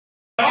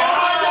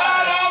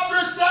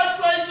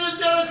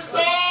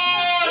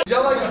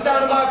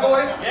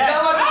voice. Yeah.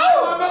 Now let me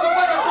know my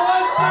motherfucking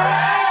voice.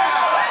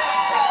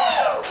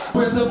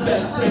 We're the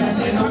best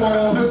band in the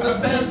world. We're the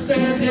best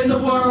band in the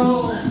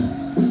world.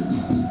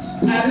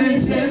 At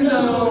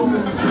Nintendo.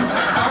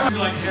 You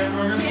like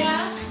hamburgers? Yeah.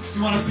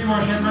 You want to see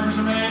where hamburgers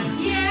are made?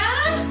 Yeah.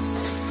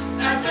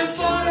 At the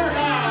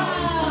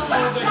Slaughterhouse.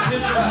 Where the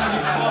kids are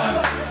having fun.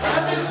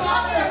 At the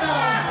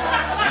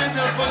Slaughterhouse. And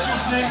the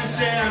butcher's name is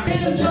Dan.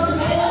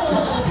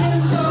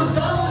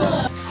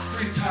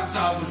 3 times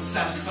I was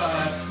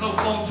satisfied. Oh,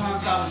 4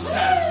 times I was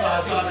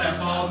satisfied by that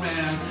bald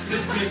man.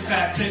 This big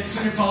fat dick's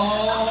in your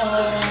ball.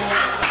 Big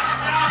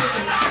fat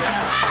dick.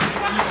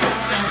 You got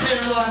that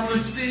hairline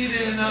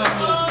receding of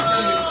a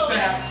big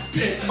fat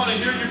dick. I want to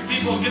hear you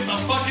people get the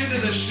fuck into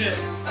this shit.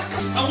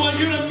 I want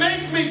you to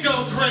make me go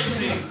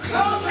crazy.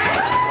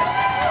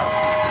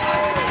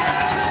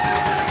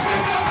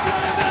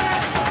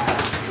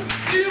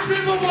 Do you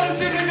people want to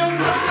see me go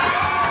crazy?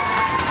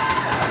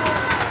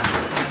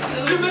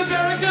 You've been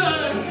very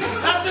good.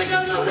 I think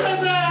I'm the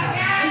president.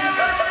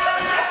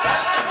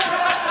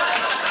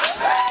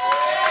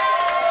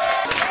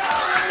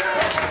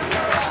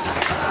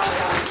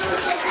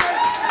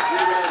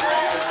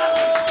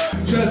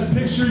 Just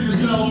picture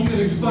yourself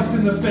getting fucked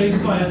in the face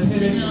by a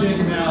 10-inch dick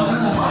now.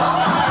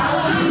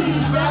 Happy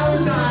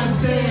Valentine's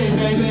Day,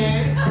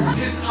 baby.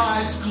 His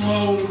eyes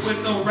glowed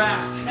with the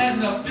wrath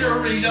and the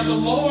fury of the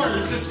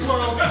Lord. This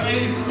world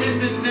came in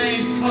the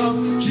name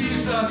of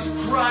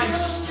Jesus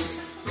Christ.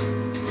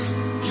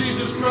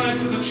 Jesus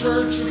Christ of the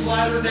Church of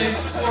Latter-day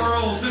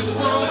Squirrels. This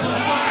world's a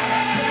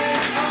fucking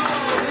shame.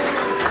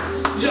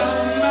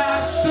 Young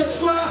Master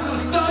Squirrel,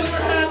 throw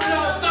your hands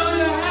up, throw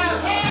your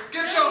hands.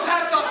 Get your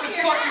hats off this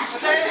fucking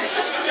stage.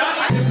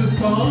 If the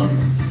song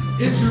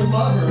is your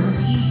lover,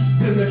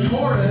 then the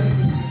chorus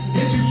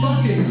is you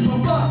fucking. So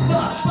fuck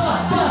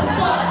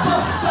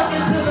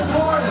into the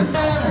chorus.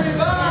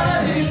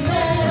 Everybody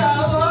sing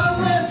along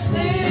with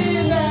me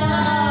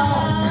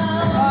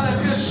now. Oh,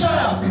 that's good. Shut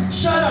up.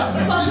 Shut up.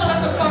 You shut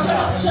the fuck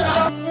up. Shut up.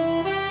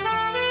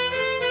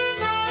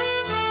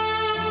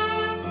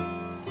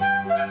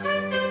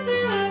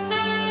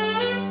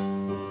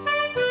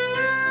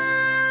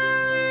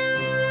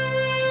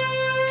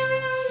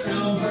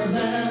 Silver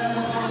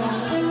bells,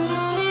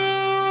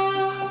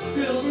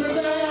 silver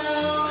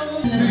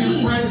bells. Do your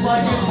friends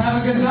like it? Have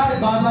a good night,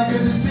 Bob. Like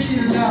good to see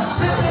you now.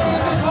 This is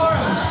the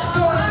chorus.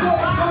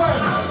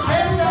 Chorus.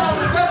 Hands down,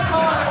 the best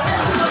part.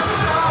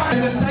 And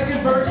the second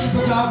verse is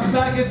about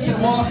faggots that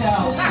walk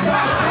out.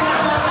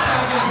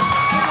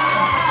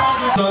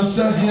 Some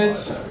stuff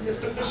hits,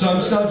 some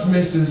stuff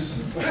misses.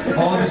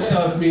 All the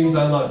stuff means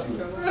I love you.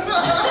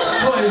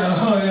 Hoya,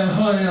 hoya,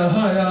 hoya,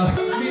 hoya.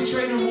 Me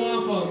training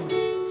wampum.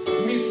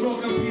 Me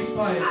smoking peace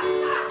pipe.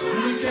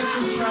 Me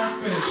catching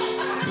troutfish.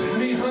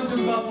 Me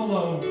hunting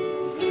buffalo.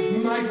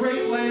 My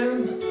great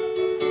land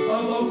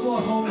of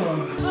Oklahoma.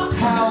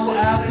 Howl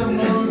at the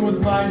moon with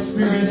my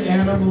spirit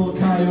animal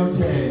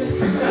coyote.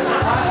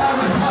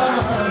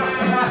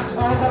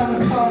 I have a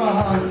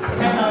tomahawk,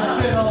 and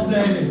I sit all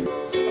day.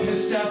 His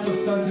staff of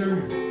thunder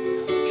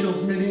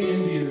kills many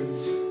Indians.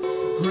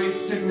 Great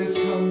sickness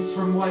comes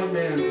from white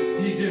man.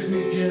 He gives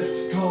me a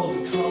gift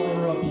called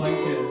cholera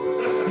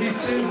blanket. He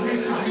sends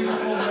me to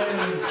beautiful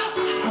land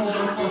called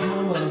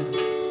Oklahoma.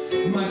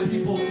 My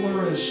people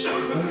flourish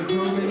and they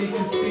grow many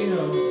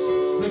casinos.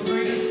 The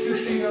greatest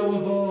casino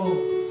of all,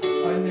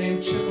 I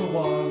named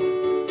Chippewa.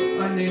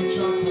 I named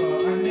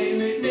Choctaw. I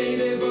named it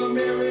Native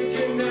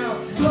American now.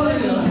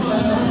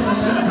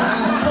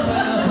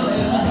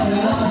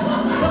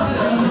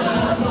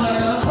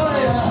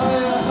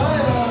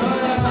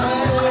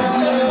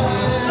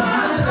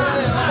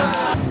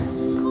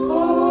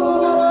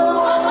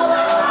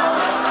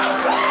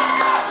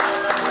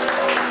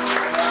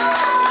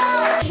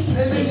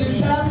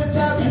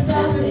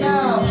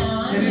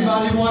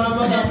 Anybody want a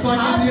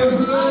motherfucking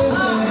yoo-hoo?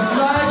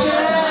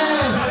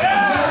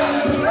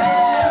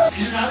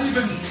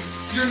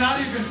 You're not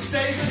even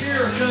safe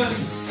here, because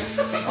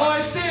oh, I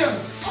see him.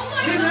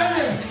 He's in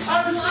there.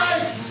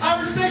 I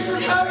respect for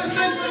coming.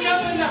 Thanks for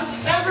coming now.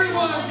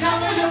 Everyone,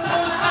 come in and go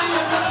see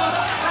him.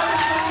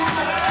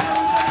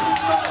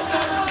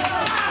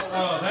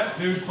 Oh, that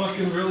dude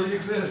fucking really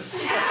exists.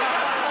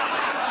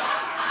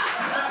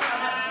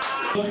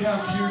 Look how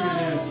cute it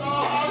is.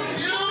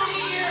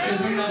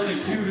 Isn't that the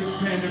cutest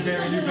panda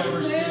bear you've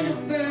ever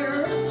seen?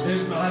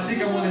 I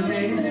think I want to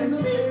name him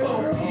Peepo.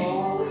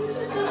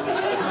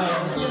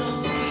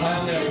 I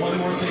only have one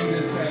more thing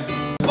to say.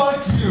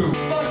 Fuck you!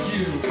 Fuck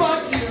you!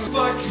 Fuck you!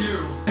 Fuck you!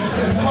 I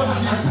said fuck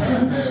you,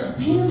 panda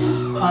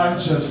bear. I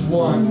just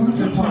want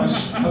to punch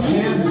a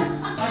panda.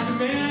 I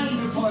demand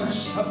to punch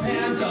a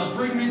panda.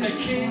 Bring me the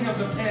king of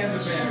the panda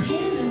bear.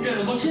 I'm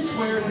gonna look it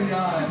square in the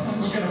eye.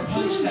 I'm gonna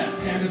punch that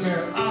panda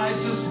bear. I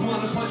just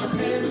want to punch a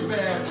panda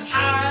bear.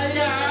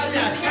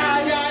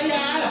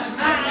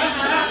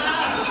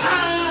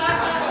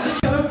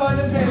 Gotta find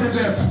a panda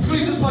bear.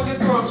 Squeeze his fucking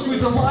throat.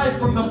 Squeeze the life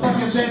from the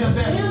fucking panda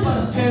bear.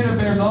 Panda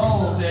bears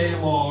all day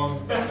long.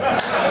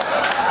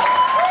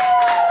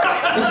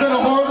 It's been a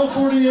horrible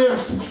 40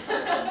 years.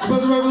 But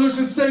the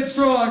revolution stayed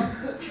strong.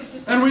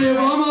 And we have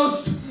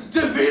almost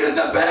defeated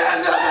the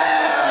band.